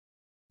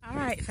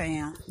Alright,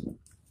 fam.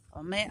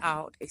 I'm at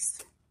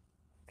Aldi's.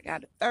 I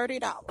got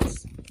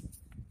 $30.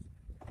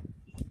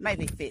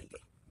 Maybe 50.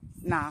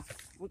 Nah,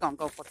 we're gonna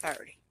go for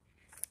 30.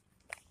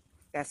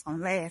 That's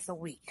gonna last a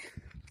week.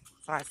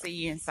 So I see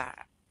you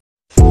inside.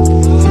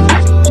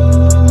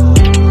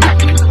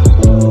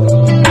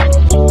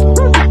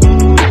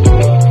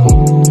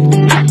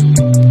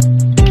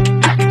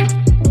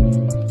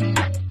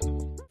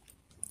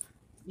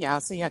 Y'all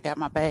see I got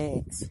my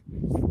bags.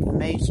 I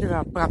made sure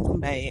I brought them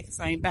bags.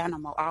 I ain't buying no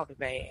more Aldi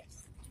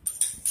bags.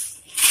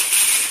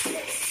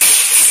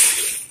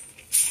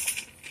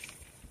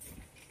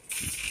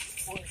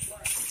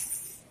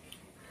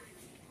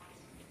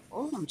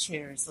 Oh, them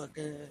cherries look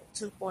good.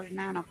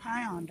 $2.49 a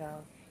pound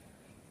though.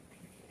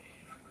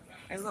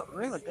 They look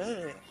really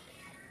good.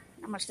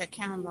 How much that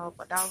cantaloupe?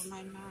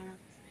 $1.99.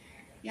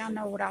 Y'all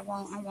know what I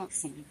want? I want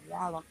some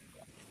wallop.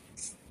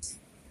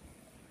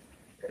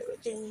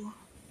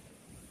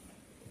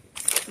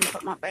 Let me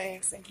put my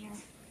bags in here.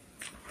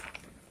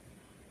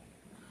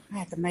 I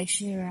have to make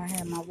sure I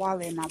have my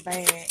wallet in my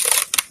bag.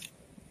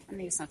 I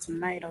need some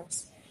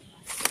tomatoes.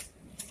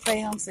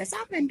 Fam, since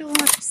I've been doing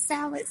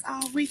salads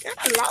all week, I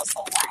done lost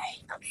some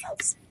weight. I'm so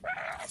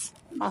surprised.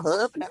 My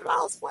husband done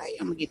lost weight.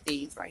 I'm gonna get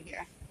these right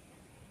here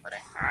for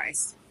that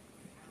price.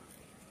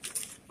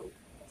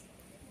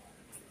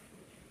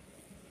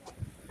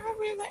 I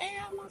really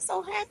am. I'm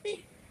so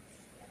happy.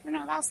 When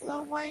I lost a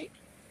little weight.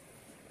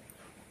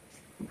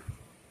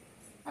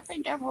 I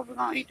think that's what we're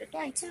gonna eat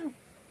today too.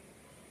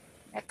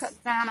 That cuts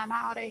down on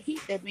all that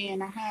heat that be in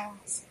the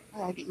house. I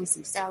gotta get me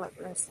some salad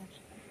dressing.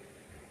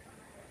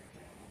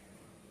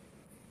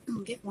 I'm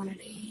gonna get one of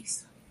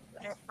these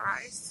for that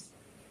price.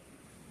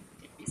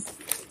 Get me some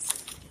of these.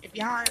 If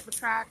y'all ever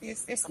tried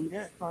this, there's some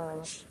good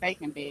for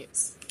bacon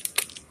bits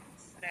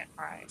for that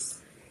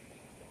price.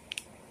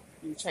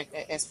 You check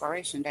that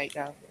expiration date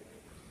though.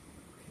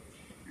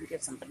 And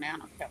get some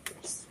banana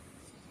peppers.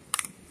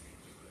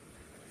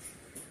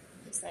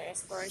 It's the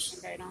expiration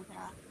date on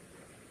here.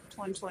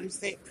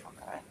 2026.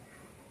 Okay.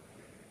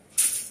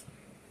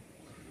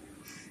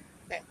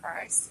 That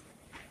price.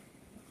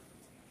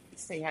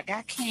 See, I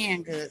got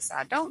canned goods.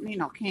 I don't need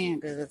no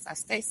canned goods. I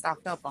stay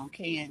stocked up on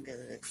canned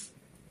goods.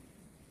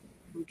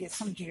 I'm get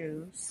some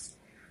juice.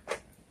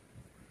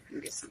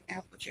 And get some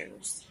apple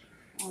juice.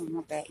 I don't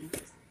want that one.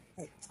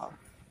 Oh,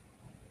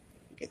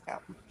 get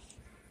that one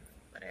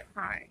for that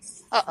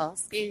price.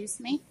 Excuse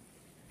me.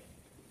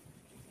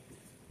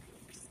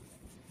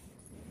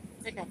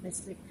 They got this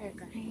big pack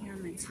of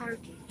ham and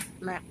turkey,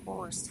 Black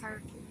Forest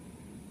turkey,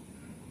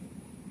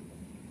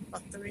 for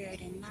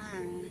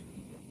 $3.89.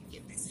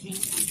 Get this ham.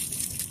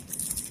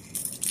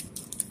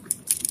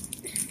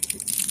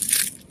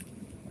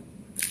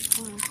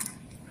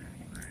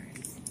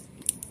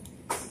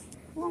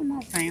 Well,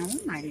 no, fam. We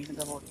might even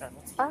go to the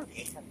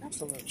turkey.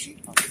 That's a little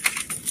cheaper.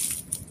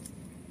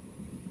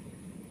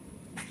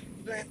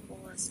 Black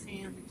Forest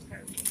ham and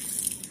turkey.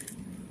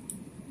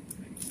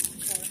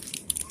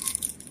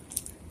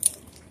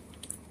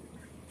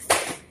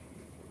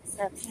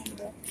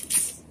 September.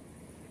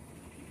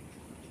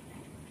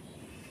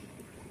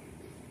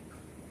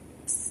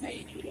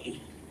 See.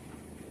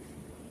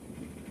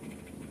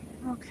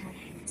 Okay.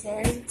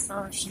 Dairy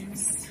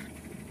exhaustions.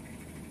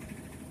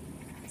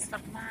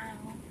 Stuff now.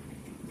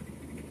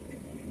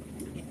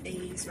 Get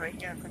these right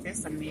here because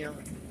that's a meal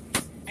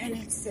in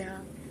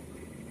itself.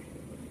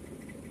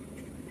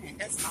 And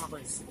that's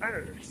always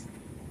first.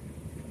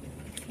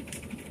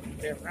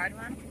 They're right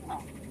around the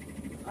corner.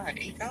 I had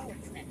to eat those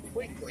and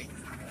quickly.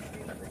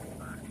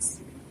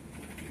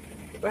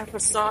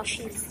 Breakfast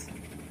sausages.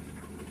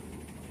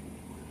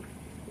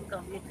 We're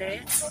gonna get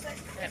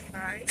that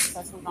price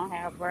because we're gonna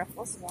have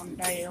breakfast one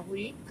day a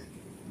week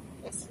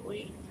this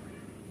week.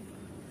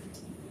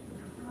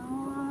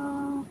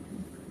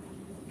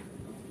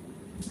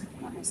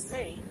 Let me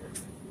see.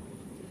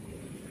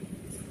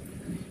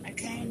 I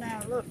came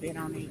down a little bit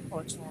on these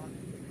pork chops.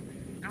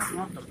 I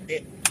want them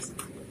thick.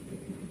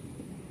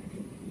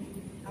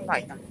 I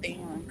like them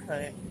thin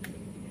cut.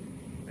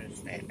 Where's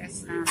that?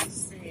 That's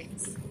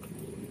 96.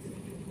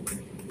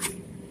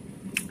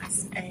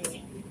 That's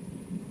 8.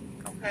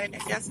 Okay, they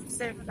got some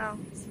 $7.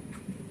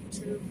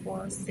 2,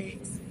 4,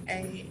 6,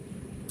 8.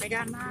 They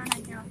got 9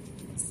 in here.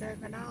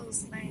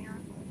 $7,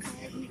 man.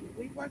 Okay,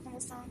 we working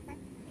with something.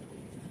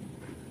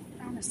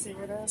 Trying to see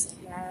what else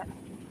we got.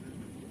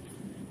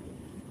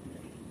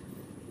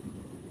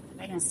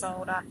 They done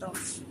sold out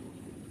those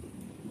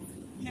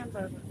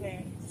hamburger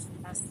patties.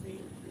 I see.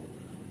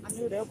 I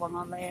knew that wasn't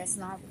gonna last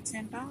long for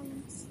 $10.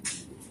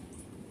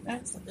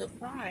 That's a good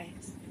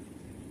price.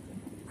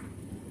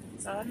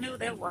 So I knew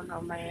that wasn't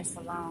gonna last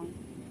for long.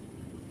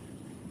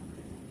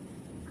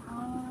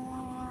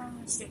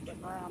 Let's see the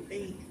ground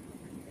beef.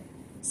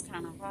 It's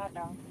kind of hot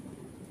though.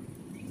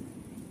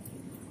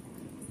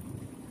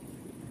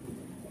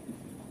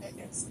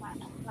 It's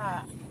kind of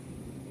hot.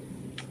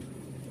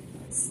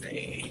 Let's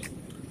see.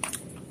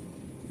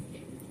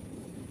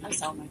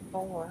 That's only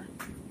 4.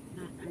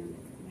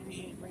 We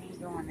ain't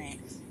doing that.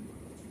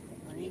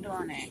 We ain't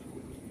doing that.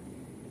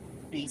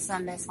 Need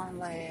something that's gonna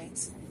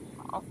last.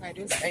 Okay,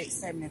 this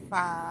is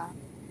 $8.75.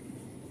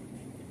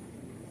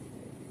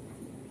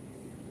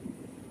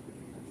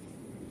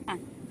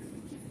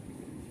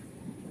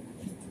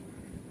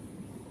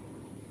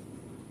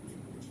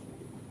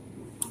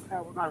 Okay,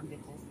 we're gonna get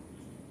this.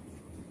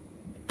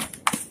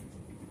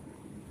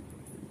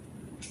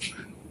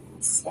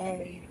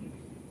 Say,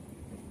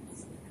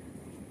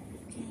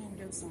 can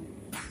do some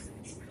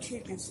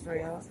chicken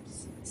strips.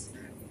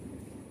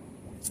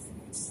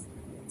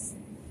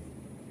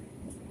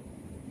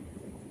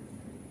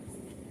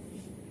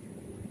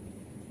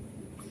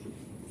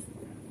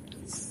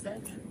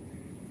 Seven.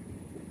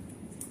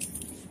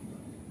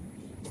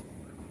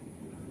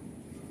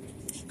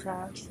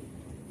 Okay.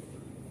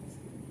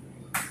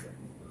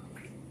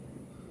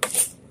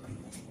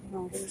 We're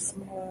gonna do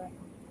some more.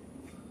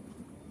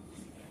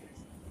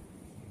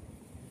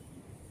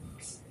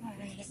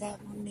 Alright, I got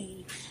my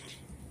meat.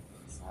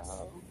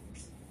 So,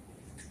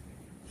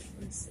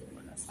 let's see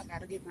what else. I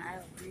gotta get my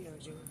real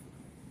juice.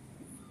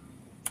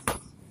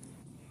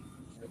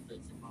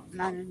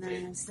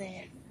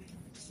 99¢.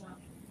 So,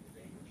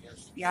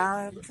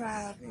 y'all ever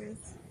tried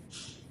this?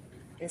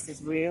 This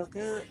is real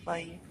good for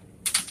you.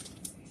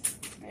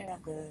 Real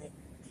good.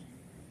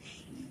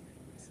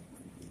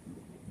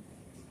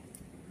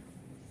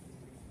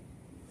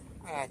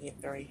 I gotta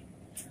get 3.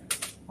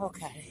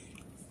 Okay.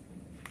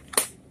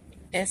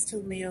 That's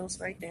 2 meals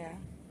right there.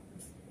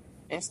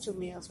 That's 2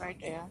 meals right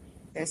there.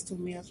 That's 2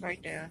 meals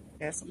right there.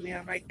 That's a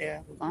meal right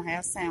there. We're gonna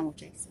have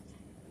sandwiches.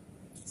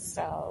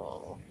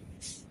 So,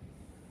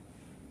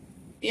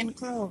 getting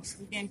close.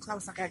 We're getting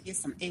close. I gotta get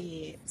some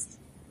eggs.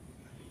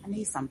 I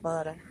need some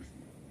butter.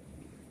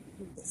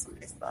 Let me get some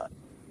of this butter.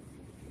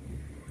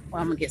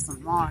 Well, I'm gonna get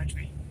some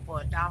margarine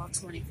for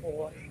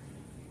 $1.24.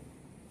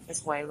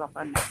 It's way up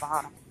on the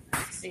bottom.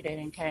 See, they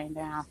didn't came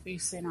down.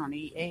 Feasting on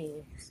the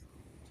eggs.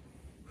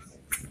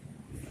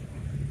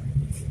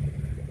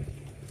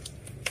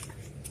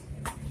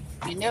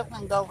 You never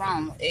can go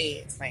wrong with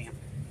eggs, fam.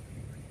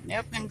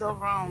 Never can go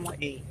wrong with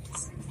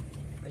eggs.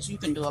 Because you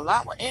can do a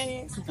lot with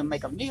eggs. You can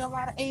make a meal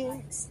out of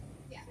eggs.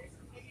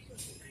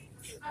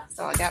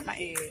 So I got my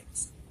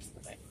eggs.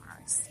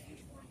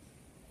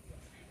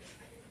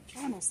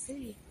 Trying to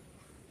see.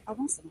 I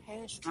want some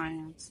hash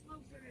browns.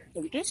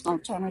 This gonna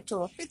turn into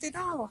a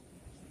 $50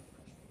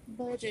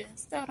 budget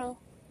instead of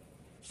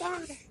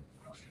 30.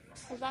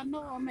 Cause I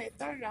know I'm at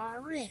 30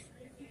 already.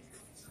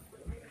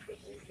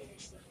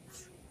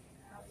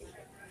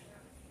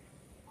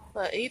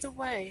 But either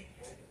way,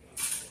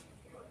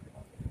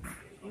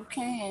 you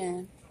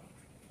can,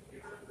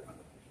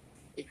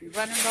 if you're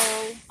running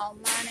low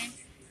on money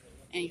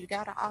and you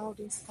got an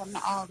Aldi's, come to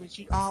Aldi's,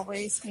 you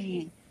always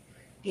can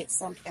get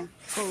something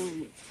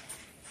food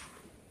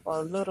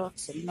for little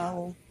to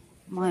no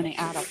money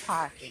out of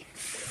pocket.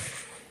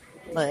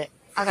 But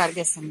I gotta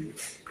get some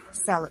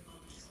salad.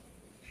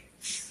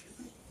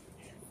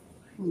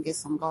 I'm gonna get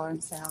some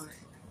garden salad.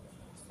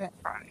 That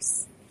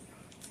price.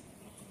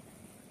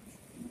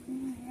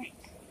 Alright.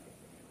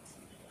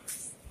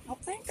 I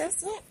think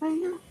that's it,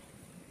 man.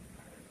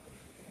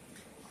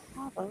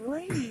 I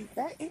believe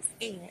that is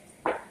it.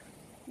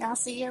 Y'all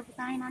see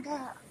everything I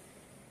got?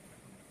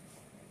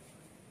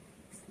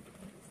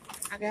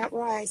 I got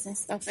rice and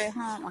stuff at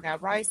home. I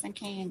got rice and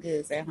canned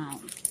goods at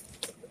home.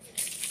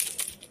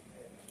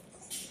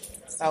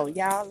 So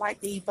y'all like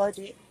these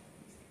budget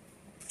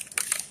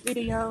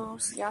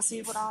videos? Y'all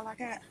see what all I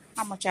got?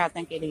 How much y'all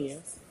think it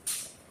is?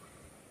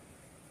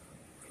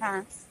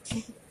 Huh?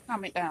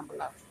 Comment down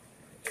below.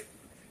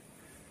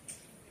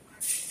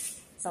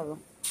 So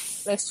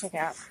let's check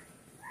out.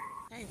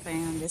 Hey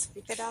fam, this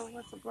 $50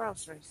 worth of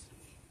groceries.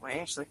 Well,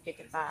 actually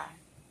 55.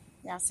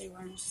 Y'all see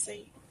what I'm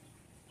see?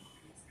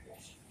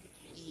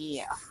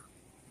 Yeah.